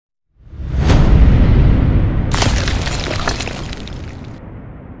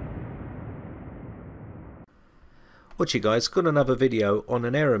Watch you guys, got another video on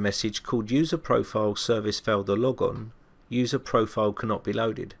an error message called user profile service failed or logon. User profile cannot be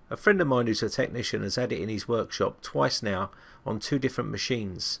loaded. A friend of mine who's a technician has had it in his workshop twice now on two different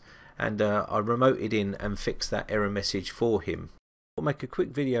machines, and I remoted in and fixed that error message for him. I'll make a quick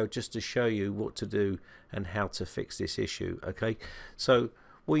video just to show you what to do and how to fix this issue. Okay, so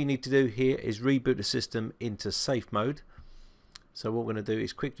what you need to do here is reboot the system into safe mode. So what we're going to do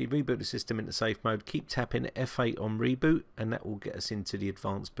is quickly reboot the system into safe mode, keep tapping F8 on reboot, and that will get us into the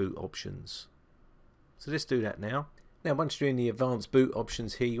advanced boot options. So let's do that now. Now once you're in the advanced boot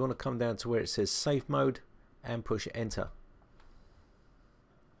options here, you want to come down to where it says safe mode and push enter.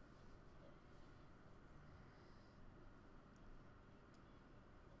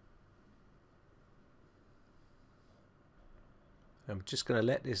 I'm just going to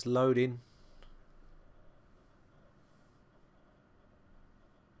let this load in.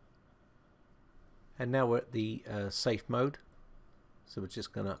 And now we're at the safe mode, so we're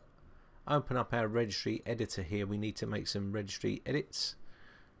just going to open up our registry editor here. We need to make some registry edits,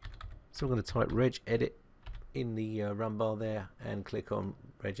 so I'm going to type reg edit in the run bar there and click on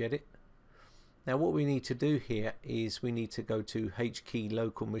reg edit. Now what we need to do here is we need to go to H key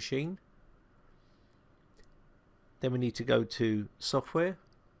local machine, then we need to go to software,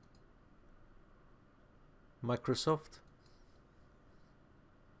 Microsoft.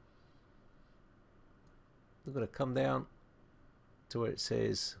 We're going to come down to where it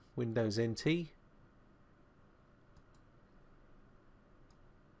says Windows NT.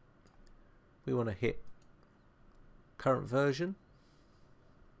 We want to hit current version,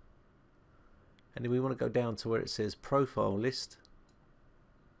 and then we want to go down to where it says profile list.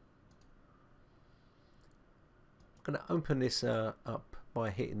 I'm going to open this up by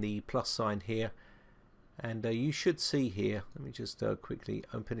hitting the plus sign here, and you should see here, let me just quickly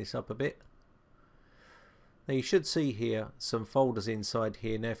open this up a bit. Now you should see here some folders inside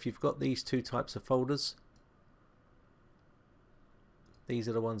here. Now if you've got these two types of folders, these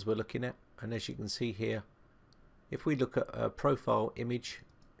are the ones we're looking at, and as you can see here, if we look at a profile image,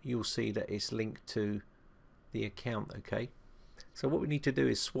 you'll see that it's linked to the account. Okay, so what we need to do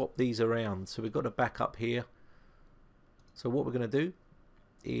is swap these around. So we've got a backup here, so what we're going to do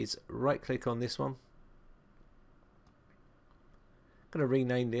is right click on this one. I'm going to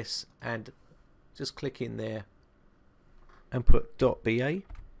rename this and just click in there and put .ba,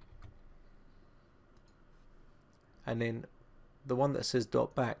 and then the one that says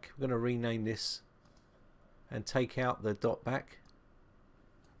 .back, we're going to rename this and take out the .back,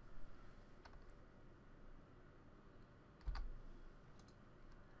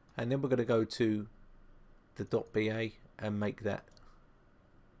 and then we're going to go to the .ba and make that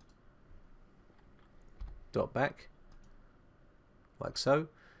 .back, like so.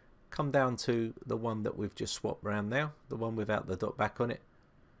 Come down to the one that we've just swapped around now, the one without the .back on it,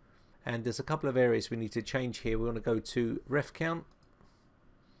 and there's a couple of areas we need to change here. We want to go to ref count,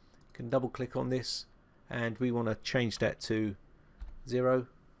 you can double click on this, and we want to change that to 0.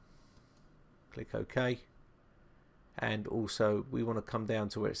 Click OK, and also we want to come down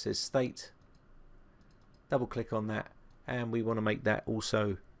to where it says state, double click on that, and we want to make that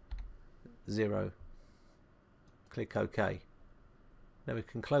also 0. Click OK. Now we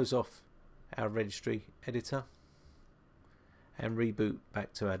can close off our registry editor and reboot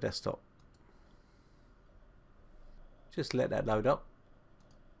back to our desktop. Just let that load up.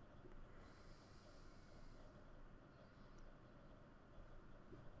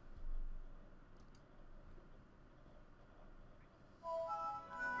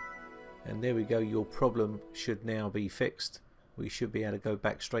 And there we go, your problem should now be fixed. We should be able to go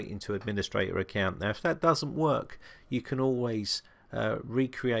back straight into administrator account. Now if that doesn't work, you can always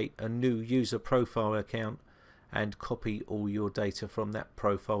recreate a new user profile account and copy all your data from that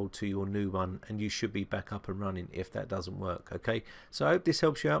profile to your new one, and you should be back up and running if that doesn't work. Okay, so I hope this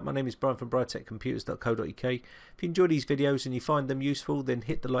helps you out. My name is Brian from briteccomputers.co.uk. If you enjoy these videos and you find them useful, then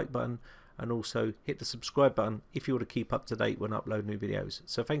hit the like button and also hit the subscribe button if you want to keep up to date when I upload new videos.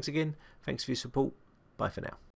 So thanks again, thanks for your support, bye for now.